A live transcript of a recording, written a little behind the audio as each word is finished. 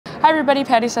Hi everybody,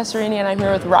 Patty Cesarini, and I'm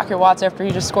here with Rocket Watts after he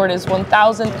just scored his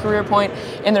 1,000th career point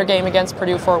in their game against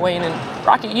Purdue Fort Wayne. And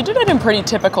Rocket, you did it in pretty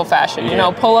typical fashion, you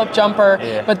know, pull-up jumper,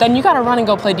 but then you got to run and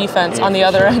go play defense on the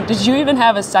other end. Did you even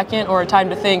have a second or a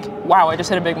time to think, wow, I just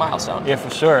hit a big milestone? Yeah,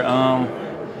 for sure.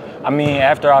 I mean,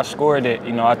 after I scored it,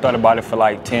 you know, I thought about it for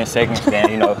like 10 seconds, then,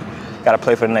 you know, got to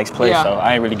play for the next play, so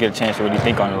I didn't really get a chance to really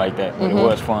think on it like that. But it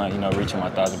was fun, you know, reaching my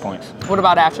 1,000 points. What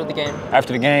about after the game?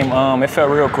 After the game, it felt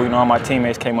real cool. You know, all my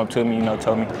teammates came up to me, you know,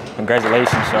 told me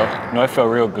congratulations. So, you know, it felt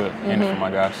real good ending for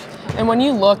my guys. And when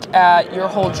you look at your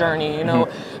whole journey, you know,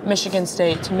 Michigan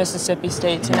State to Mississippi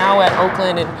State to now at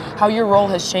Oakland, and how your role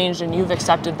has changed and you've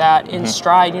accepted that in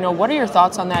stride, you know, what are your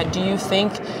thoughts on that? Do you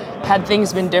think, had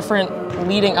things been different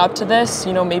leading up to this,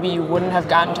 you know, maybe you wouldn't have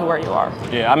gotten to where you are?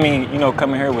 Yeah, I mean, you know,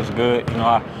 coming here was good. You know,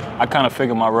 I kind of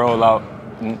figured my role out,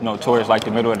 you know, towards like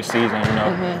the middle of the season. You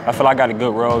know, I feel like I got a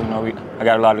good role. You know, I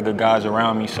got a lot of good guys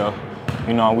around me, so,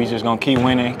 you know, we just gonna keep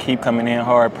winning, keep coming in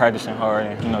hard, practicing hard,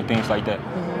 and, you know, things like that.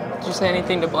 Did you say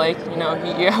anything to Blake? You know,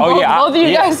 both of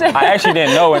you guys. I actually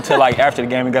didn't know until like after the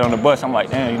game we got on the bus. I'm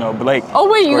like, damn, you know, Blake.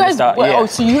 Oh wait, you guys. Oh,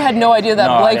 so you had no idea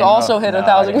that Blake also hit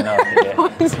 1,000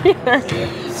 points either.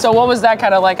 So what was that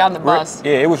kind of like on the bus?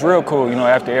 Yeah, it was real cool. You know,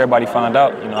 after everybody found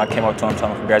out, you know, I came up to him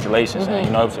telling him congratulations, and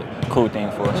you know, it was a cool thing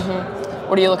for us.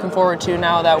 What are you looking forward to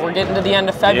now that we're getting to the end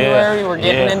of February, we're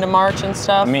getting into March and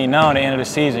stuff? I mean, now at the end of the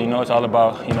season, you know, it's all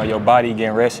about, you know, your body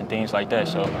getting rest and things like that.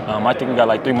 So I think we got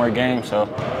like 3 more games. So,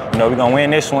 you know, we're going to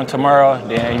win this one tomorrow.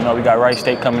 Then, you know, we got Wright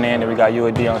State coming in. Then we got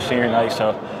UAD on senior night.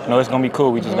 So, you know, it's going to be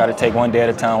cool. We just got to take one day at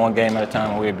a time, one game at a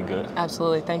time, and we'll be good.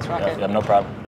 Absolutely. Thanks, Rocket. Yeah, no problem.